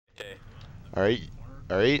Alright?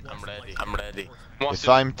 Alright? I'm ready. If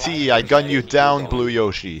I'm T, I gun you down, Blue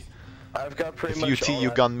Yoshi. I've got pretty If much you T, all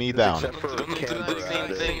you gun me down. except for Camber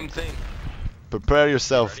at it. Same thing. Prepare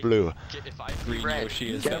yourself, Blue. Green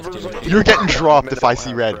Yoshi is Camber's like You're getting dropped if I minute see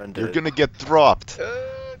our red. friend You're did. gonna get dropped.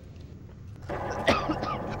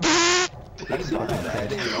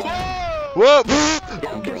 Whoa!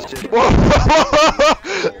 Whoa!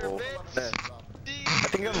 I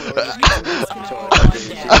think I'm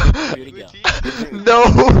really just No!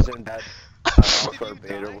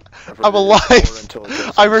 I'm alive!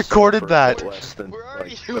 I recorded that! Where are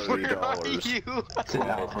you?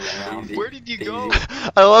 Where did you go?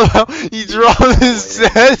 I love how he dropped his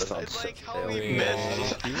head! I like how we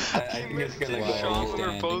missed. He missed his shot.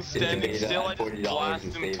 We're both standing still. I just blast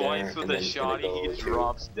him twice with a shotty. He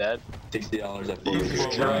drops dead. $60 at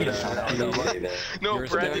No,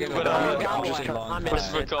 Brandon, but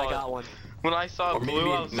what's it called? When I saw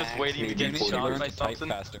blue, I was just waiting to get shot by something.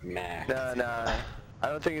 Nah. I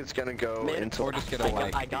don't think it's gonna go until Or just get a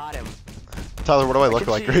like. I got him. Tyler, what do I look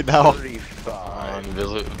like right now? 35. I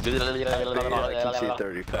can see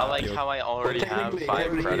 35. I like how I already have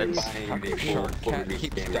 5 credits. Cat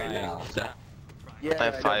keeps dying. Yeah, I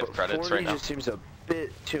have 5 but credits 40 right now. just seems a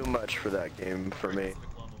bit too much for that game for me.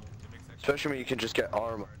 Especially when you can just get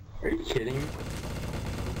armor. Are you kidding?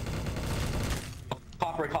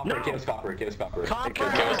 Copper, No. chaos copper. Copper.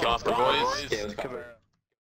 Chaos Copper, boys. Chaos copper.